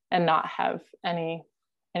and not have any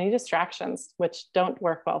distractions, which don't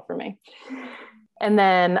work well for me. And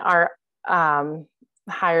then our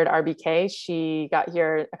hired RBK, she got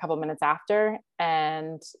here a couple of minutes after,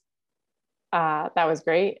 and that was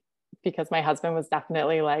great because my husband was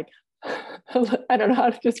definitely like, I don't know how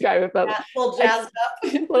to describe it, but a little jazzed up.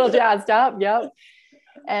 A little jazzed up. Yep.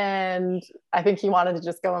 And I think he wanted to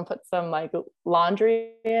just go and put some like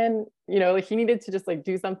laundry in, you know, like he needed to just like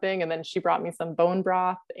do something. And then she brought me some bone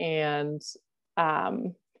broth. And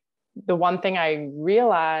the one thing I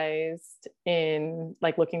realized in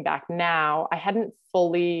like looking back now, I had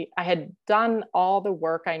done all the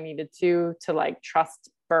work I needed to like trust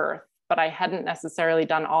birth, but I hadn't necessarily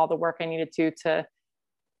done all the work I needed to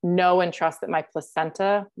know and trust that my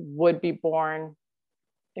placenta would be born.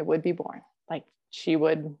 It would be born. Like she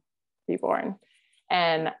would be born.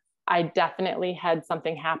 And I definitely had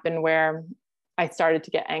something happen where I started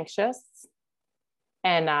to get anxious.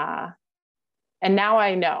 And now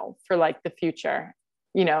I know for like the future,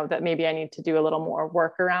 you know, that maybe I need to do a little more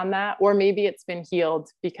work around that, or maybe it's been healed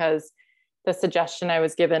because the suggestion I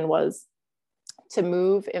was given was to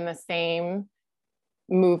move in the same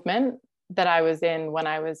movement that I was in when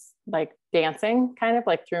I was like dancing kind of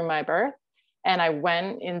like through my birth. And I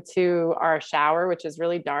went into our shower, which is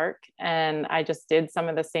really dark. And I just did some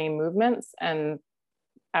of the same movements and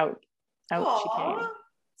out she came.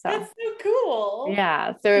 So that's so cool.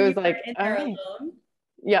 Yeah. So it was like, okay.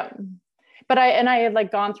 Yeah. But I had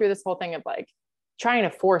like gone through this whole thing of like trying to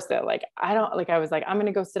force it. Like, I was like, I'm going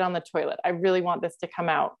to go sit on the toilet. I really want this to come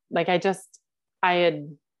out. Like,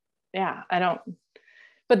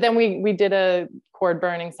 but then we did a cord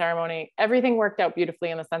burning ceremony. Everything worked out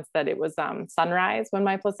beautifully in the sense that it was sunrise when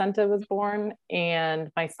my placenta was born, and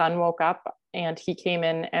my son woke up and he came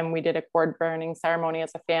in and we did a cord burning ceremony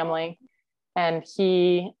as a family. And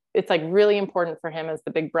it's like really important for him as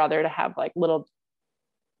the big brother to have like little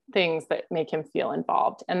things that make him feel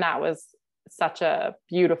involved. And that was such a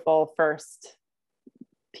beautiful first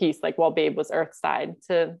piece, like while Babe was Earthside,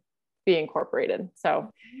 to be incorporated.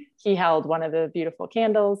 So he held one of the beautiful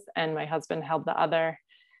candles and my husband held the other.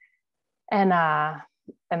 And that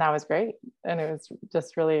was great. And it was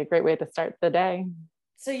just really a great way to start the day.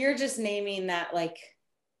 So you're just naming that, like,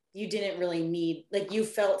 you didn't really need, like, you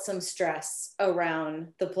felt some stress around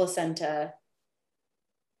the placenta,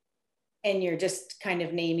 and you're just kind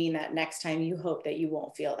of naming that next time you hope that you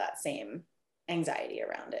won't feel that same anxiety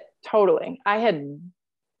around it. Totally.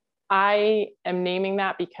 I am naming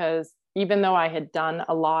that because even though I had done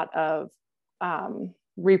a lot of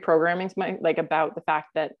reprogramming to like about the fact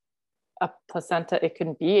that a placenta, it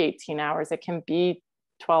can be 18 hours, it can be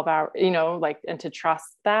 12 hours, you know, like, and to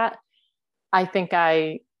trust that, I think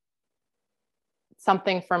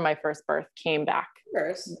something from my first birth came back.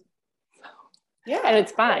 First. Yeah. And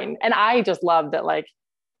it's fine. And I just love that, like,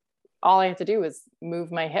 all I have to do is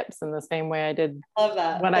move my hips in the same way I did love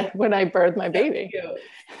that. when I birthed my baby.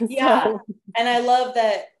 Yeah. So. And I love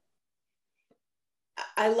that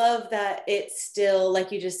it's still,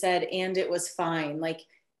 like you just said, and it was fine. Like,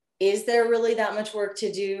 is there really that much work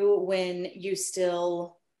to do when you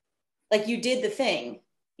still, like, you did the thing,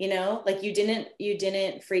 you know, like you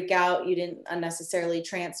didn't freak out. You didn't unnecessarily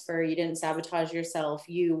transfer. You didn't sabotage yourself.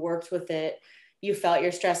 You worked with it. You felt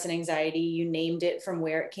your stress and anxiety. You named it from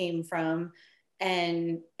where it came from,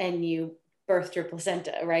 and you birthed your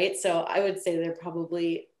placenta, right? So I would say there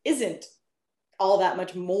probably isn't all that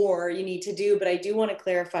much more you need to do, but I do want to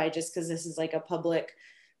clarify, just because this is like a public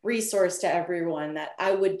resource to everyone, that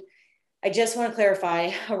I just want to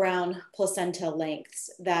clarify around placenta lengths,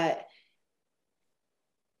 that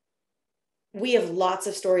we have lots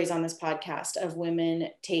of stories on this podcast of women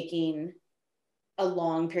taking a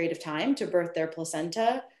long period of time to birth their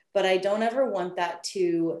placenta, but I don't ever want that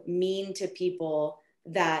to mean to people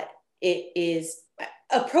that it is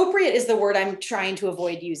appropriate, is the word I'm trying to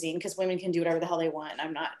avoid using, because women can do whatever the hell they want.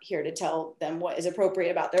 I'm not here to tell them what is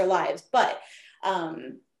appropriate about their lives, but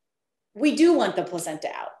we do want the placenta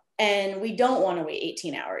out and we don't want to wait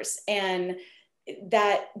 18 hours. And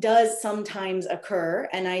that does sometimes occur.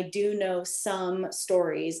 And I do know some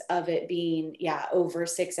stories of it being, over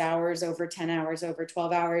 6 hours, over 10 hours, over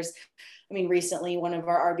 12 hours. I mean, recently one of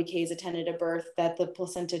our RBKs attended a birth that the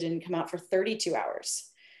placenta didn't come out for 32 hours,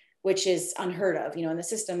 which is unheard of. In the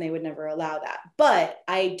system, they would never allow that. But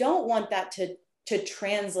I don't want that to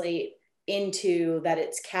translate into that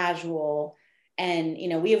it's casual. And,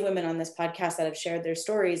 we have women on this podcast that have shared their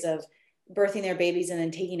stories of birthing their babies and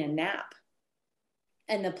then taking a nap.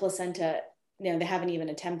 And the placenta, they haven't even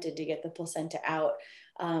attempted to get the placenta out.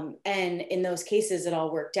 And in those cases, it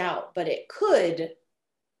all worked out, but it could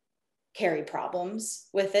carry problems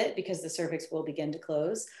with it because the cervix will begin to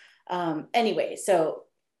close. Anyway, so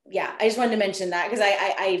I just wanted to mention that because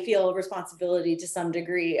I feel responsibility to some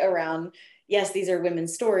degree around, yes, these are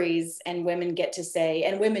women's stories and women get to say,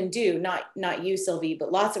 and women do, not you, Sylvie,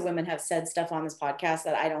 but lots of women have said stuff on this podcast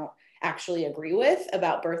that I don't actually agree with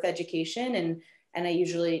about birth education. And I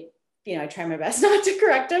usually, I try my best not to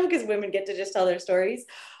correct them because women get to just tell their stories.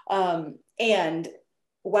 And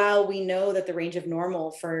while we know that the range of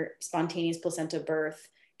normal for spontaneous placenta birth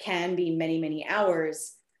can be many, many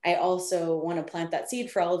hours, I also want to plant that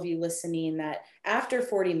seed for all of you listening that after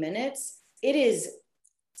 40 minutes, it is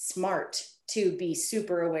smart to be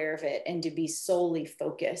super aware of it and to be solely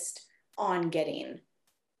focused on getting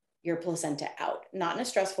your placenta out, not in a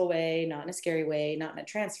stressful way, not in a scary way, not in a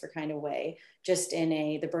transfer kind of way, just in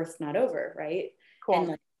the birth's not over, right? Cool.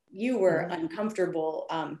 And you were uncomfortable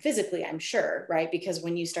physically, I'm sure, right? Because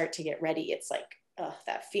when you start to get ready, it's like,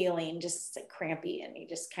 that feeling just like crampy, and you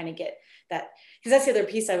just kind of get that. Because that's the other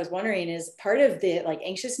piece I was wondering is part of the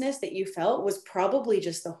anxiousness that you felt was probably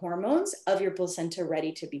just the hormones of your placenta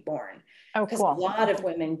ready to be born. Oh, because cool. a lot of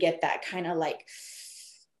women get that kind of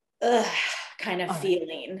kind of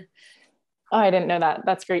feeling. Oh, I didn't know that.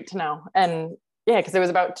 That's great to know. And because it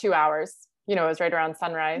was about 2 hours, it was right around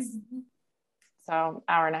sunrise. Mm-hmm. So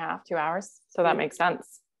hour and a half, 2 hours. So that makes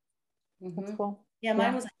sense. Mm-hmm. That's cool. Yeah.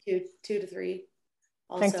 Mine was like 2 to 3.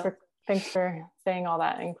 Also. Thanks for saying all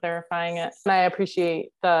that and clarifying it. And I appreciate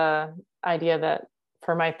the idea that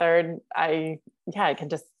for my third, I can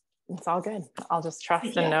just, it's all good. I'll just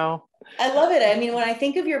trust and know. I love it. I mean, when I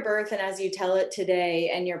think of your birth and as you tell it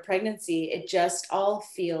today and your pregnancy, it just all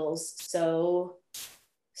feels so,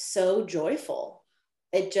 so joyful.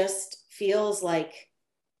 It just feels like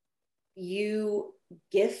you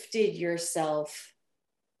gifted yourself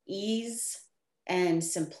ease and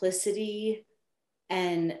simplicity.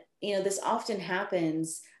 And, this often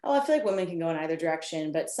happens. I feel like women can go in either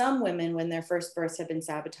direction, but some women, when their first births have been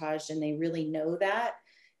sabotaged and they really know that,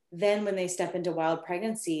 then when they step into wild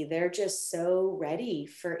pregnancy, they're just so ready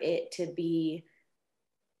for it to be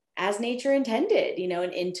as nature intended,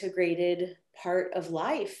 an integrated part of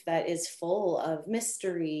life that is full of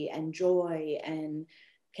mystery and joy and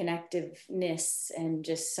connectiveness and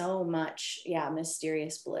just so much,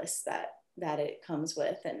 mysterious bliss that it comes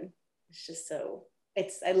with. And it's just so,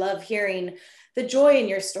 I love hearing the joy in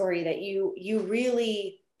your story that you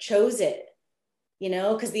really chose it,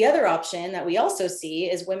 because the other option that we also see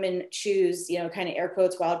is women choose, kind of air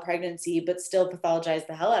quotes, wild pregnancy, but still pathologize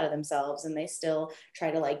the hell out of themselves. And they still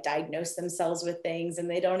try to diagnose themselves with things and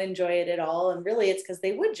they don't enjoy it at all. And really it's because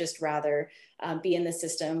they would just rather be in the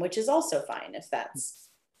system, which is also fine if that's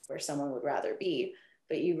where someone would rather be.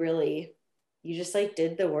 But you just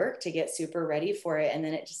did the work to get super ready for it. And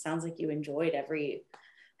then it just sounds like you enjoyed every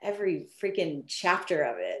freaking chapter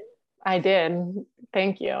of it. I did.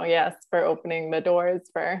 Thank you. Yes. For opening the doors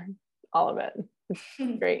for all of it.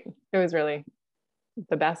 It's great. It was really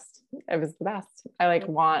the best. It was the best. I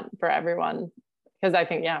want for everyone, because I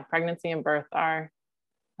think, pregnancy and birth are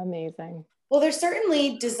amazing. Well, they're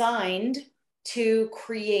certainly designed to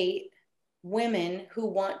create women who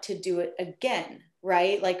want to do it again,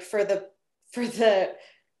 right? For the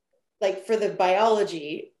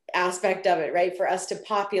biology aspect of it, right? For us to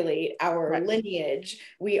populate our lineage,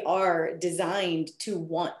 we are designed to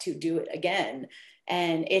want to do it again.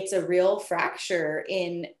 And it's a real fracture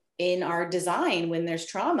in our design when there's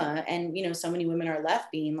trauma. And, so many women are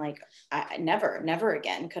left being like, I never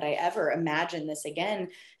again could I ever imagine this again.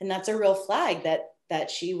 And that's a real flag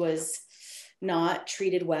that she was not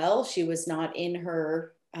treated well. She was not in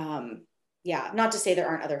her, not to say there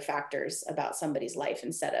aren't other factors about somebody's life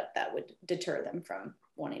and setup that would deter them from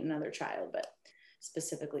wanting another child, but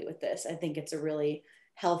specifically with this, I think it's a really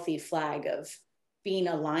healthy flag of being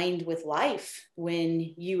aligned with life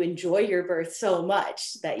when you enjoy your birth so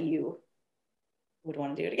much that you would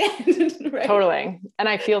want to do it again. Right? Totally. And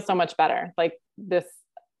I feel so much better. This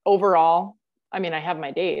overall, I mean, I have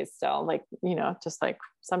my days still, like, you know, just like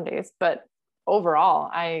some days, but overall,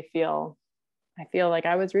 I feel like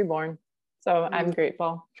I was reborn. So I'm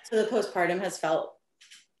grateful. So the postpartum has felt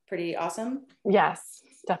pretty awesome. Yes,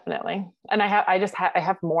 definitely. And I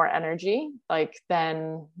have more energy, like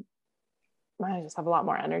then I just have a lot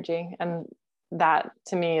more energy. And that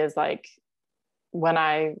to me is like when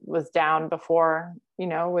I was down before, you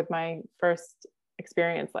know, with my first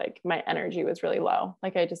experience, like my energy was really low.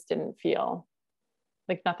 Like I just didn't feel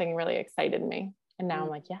like nothing really excited me. And now I'm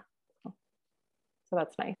like, yeah. So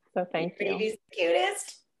that's nice. So thank you. He's the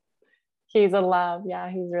cutest. He's a love. Yeah.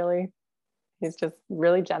 He's just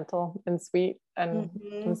really gentle and sweet. And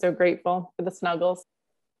I'm so grateful for the snuggles.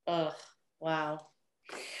 Oh, wow.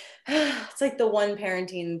 It's like the one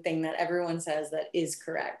parenting thing that everyone says that is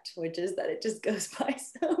correct, which is that it just goes by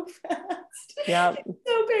so fast. Yeah.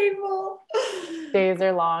 So painful. Days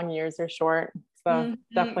are long, years are short. So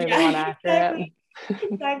definitely the one accurate.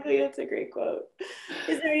 Exactly. That's a great quote.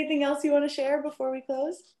 Is there anything else you want to share before we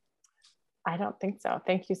close? I don't think so.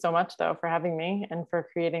 Thank you so much though for having me and for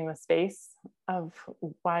creating the space of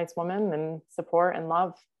wise women and support and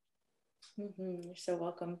love. You're so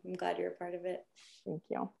welcome. I'm glad you're a part of it. Thank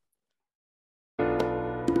you.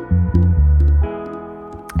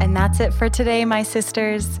 And that's it for today, my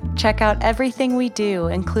sisters. Check out everything we do,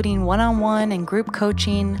 including one-on-one and group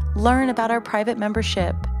coaching, learn about our private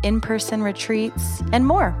membership, in-person retreats, and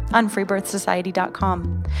more on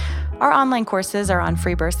freebirthsociety.com. Our online courses are on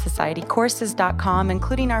freebirthsocietycourses.com,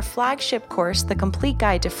 including our flagship course, The Complete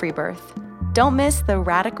Guide to Free Birth. Don't miss the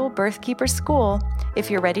Radical Birthkeeper School if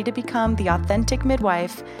you're ready to become the authentic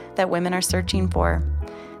midwife that women are searching for.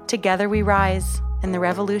 Together we rise, and the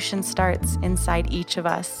revolution starts inside each of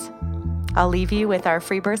us. I'll leave you with our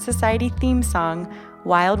Free Birth Society theme song,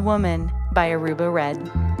 Wild Woman by Aruba Red.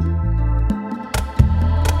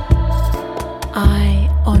 I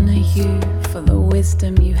honor you for the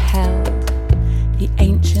wisdom you held, the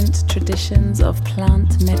ancient traditions of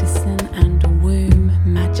plant medicine and womb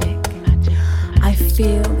magic. I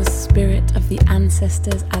feel the spirit of the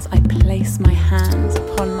ancestors as I place my hands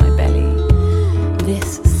upon my belly.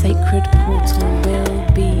 This sacred portal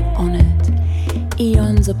will be honored.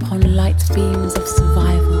 Eons upon light beams of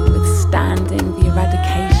survival, withstanding the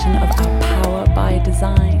eradication of our power by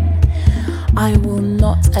design. I will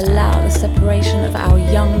not allow the separation of our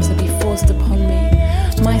young to be forced upon me.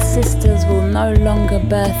 My sisters will no longer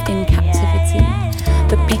birth in captivity.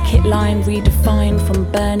 The picket line redefined from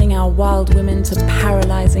burning our wild women to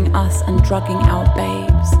paralyzing us and drugging our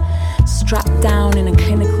babes. Strapped down in a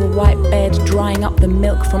clinical white bed, drying up the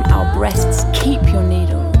milk from our breasts. Keep your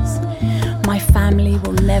needles. My family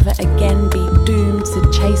will never again be doomed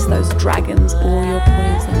to chase those dragons or your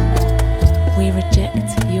poison. We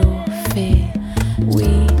reject your fear.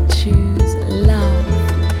 We choose love.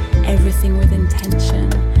 Everything with intention.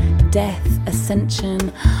 Death,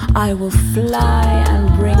 ascension. I will fly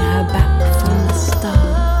and bring her back from the stars.